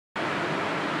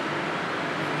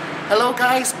Hello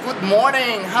guys, good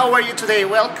morning. How are you today?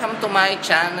 Welcome to my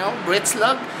channel,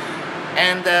 Britslug.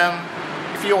 And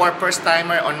if you are first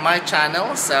timer on my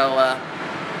channel, so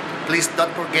please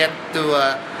don't forget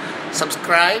to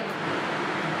subscribe.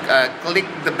 Click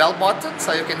the bell button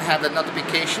so you can have the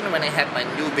notification when I have my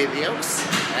new videos.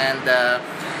 And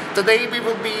today we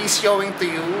will be showing to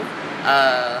you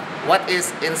what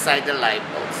is inside the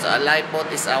lifeboat. So a lifeboat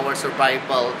is our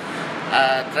survival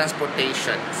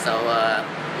transportation. So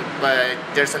if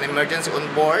there's an emergency on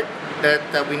board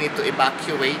that we need to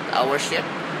evacuate our ship,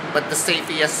 but the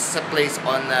safest place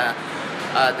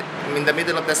in the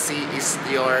middle of the sea is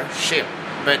your ship.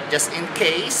 But just in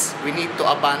case we need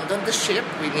to abandon the ship,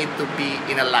 we need to be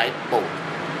in a lifeboat.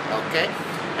 Okay,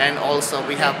 and also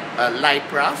we have a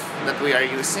life raft that we are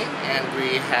using, and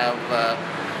we have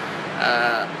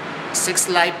 6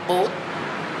 lifeboat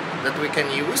that we can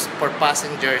use for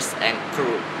passengers and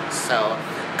crew. So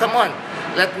come on,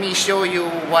 let me show you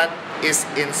what is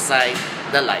inside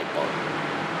the lifeboat.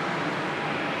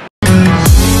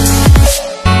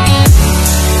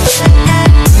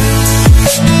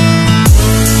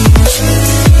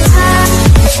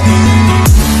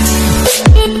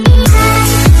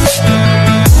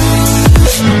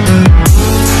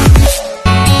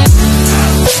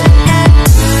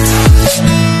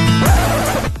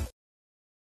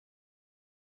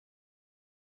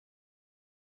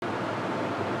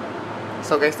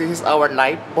 So guys, this is our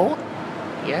lifeboat.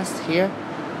 Yes, here.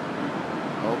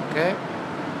 Okay.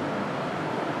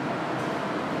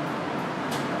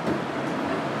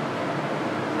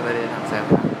 There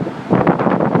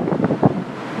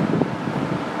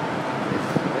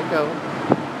we go.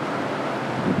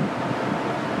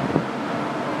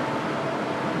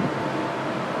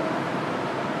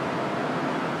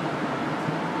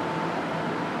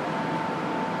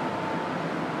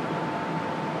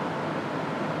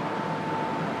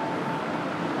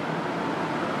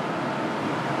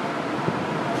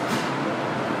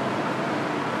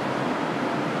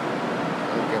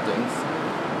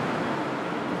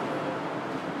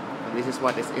 This is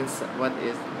what is inside. What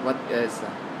is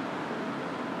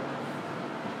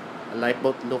a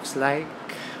lifeboat looks like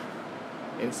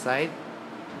inside.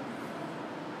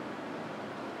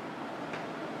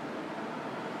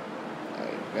 There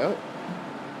you go.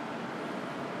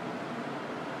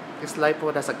 This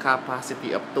lifeboat has a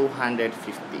capacity of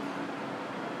 250.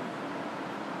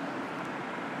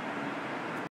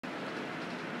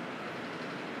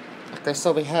 Okay,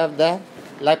 so we have the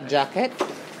life jacket.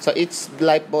 So each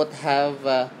lifeboat have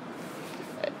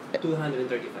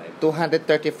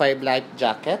 235 life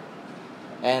jacket,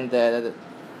 and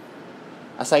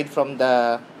aside from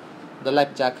the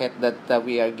life jacket that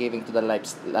we are giving to the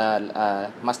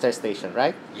master station,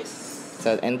 right? Yes.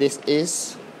 So and this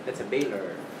is That's a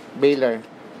baler. Baler.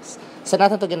 Saan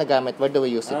natin ito ginagamit? Where do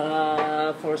we use it?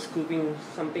 For scooping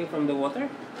something from the water.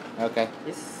 Okay.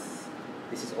 Yes.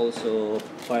 This is also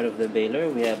part of the baler.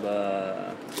 We have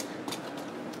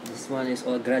this one is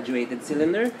all graduated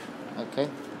cylinder. Okay.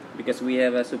 Because we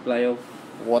have a supply of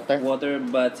Water.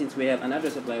 but since we have another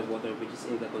supply of water which is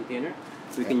in the container,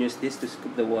 we can use this to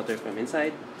scoop the water from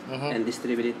inside and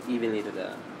distribute it evenly to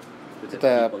the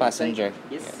people passenger. inside.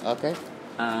 Yes. Yeah. Okay.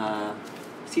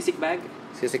 Seasick bag.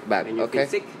 Seasick bag. When you Okay.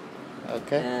 feel sick.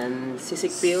 Okay. And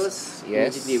seasick pills.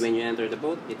 Yes. Immediately when you enter the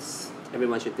boat,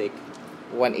 everyone should take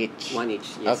One each. one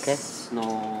each. Yes. Okay.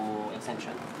 No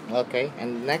exemption. Okay.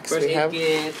 And next First we aid have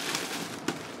kit.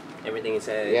 Everything is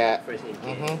a first aid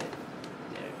kit.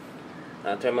 There.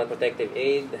 Thermal protective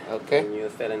aid. Okay. When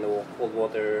you fell in the cold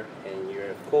water and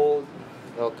you're cold,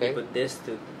 Okay. you put this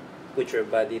to put your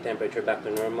body temperature back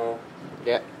to normal.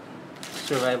 Yeah.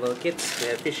 Survival kits.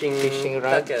 We have fishing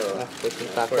rod. tackle. Fishing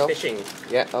For tackle. fishing.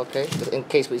 Yeah. Okay. So in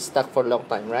case we stuck for a long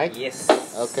time, right? Yes.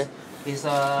 Okay. This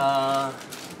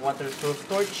waterproof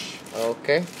torch.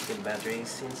 Okay. With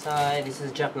batteries inside. This is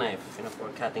jackknife,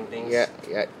 for cutting things. Yeah.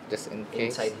 Yeah. Just in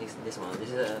case. Inside this one. This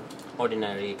is an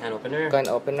ordinary can opener. Can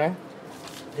opener.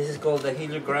 This is called the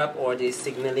heliograph or the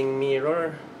signaling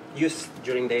mirror used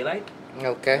during daylight.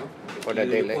 Okay. For the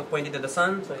daylight. You point it to the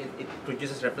sun, so it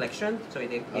produces reflection, so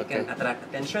it can attract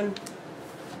attention.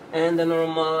 And the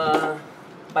normal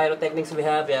pyrotechnics we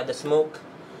have the smoke,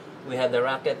 we have the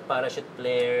rocket parachute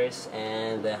flares,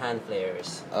 and the hand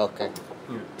flares. Okay.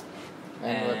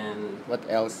 And what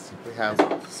else we have?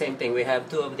 Same thing. We have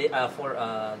two, 4,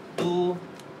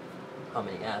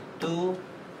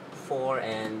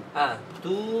 and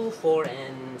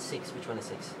 6. Which one is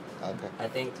 6? Okay. I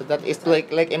think. So that is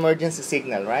like emergency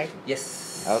signal, right?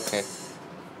 Yes. Okay.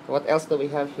 What else do we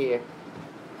have here?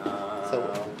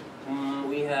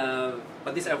 We have,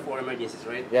 but these are for emergencies,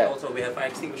 right? Yeah. Also, we have fire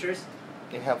extinguishers.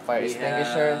 You have fire We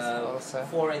extinguishers have also.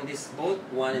 4 in this boat,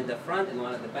 1 in the front and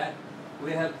 1 at the back.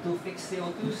 We have 2 fixed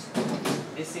CO2s.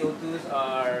 These CO2s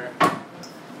are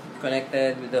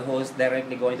connected with the hose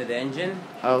directly going to the engine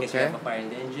in case we Okay. have a fire in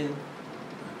the engine.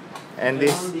 And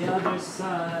this, on the other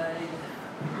side,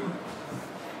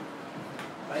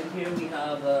 right here we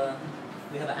have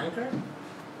an anchor.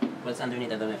 What's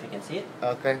underneath? I don't know if you can see it.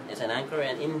 okay. It's an anchor,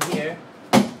 and in here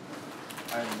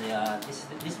are the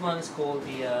this one is called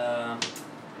the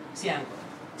sea anchor.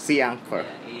 Sea anchor.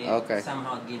 Yeah, it Okay.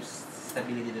 somehow gives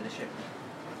stability to the ship.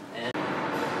 And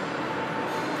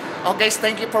Oh guys,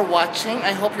 thank you for watching.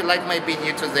 I hope you like my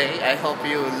video today. I hope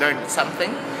you learned something.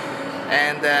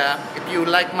 And if you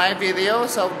like my video,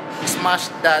 so smash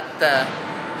that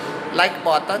like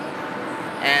button.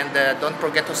 And don't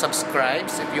forget to subscribe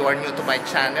if you are new to my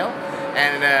channel.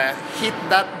 And hit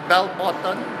that bell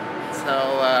button so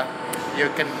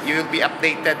you'll be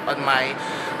updated on my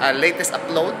latest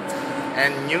upload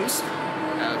and news.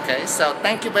 Okay, so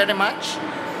thank you very much.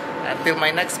 Until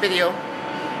my next video.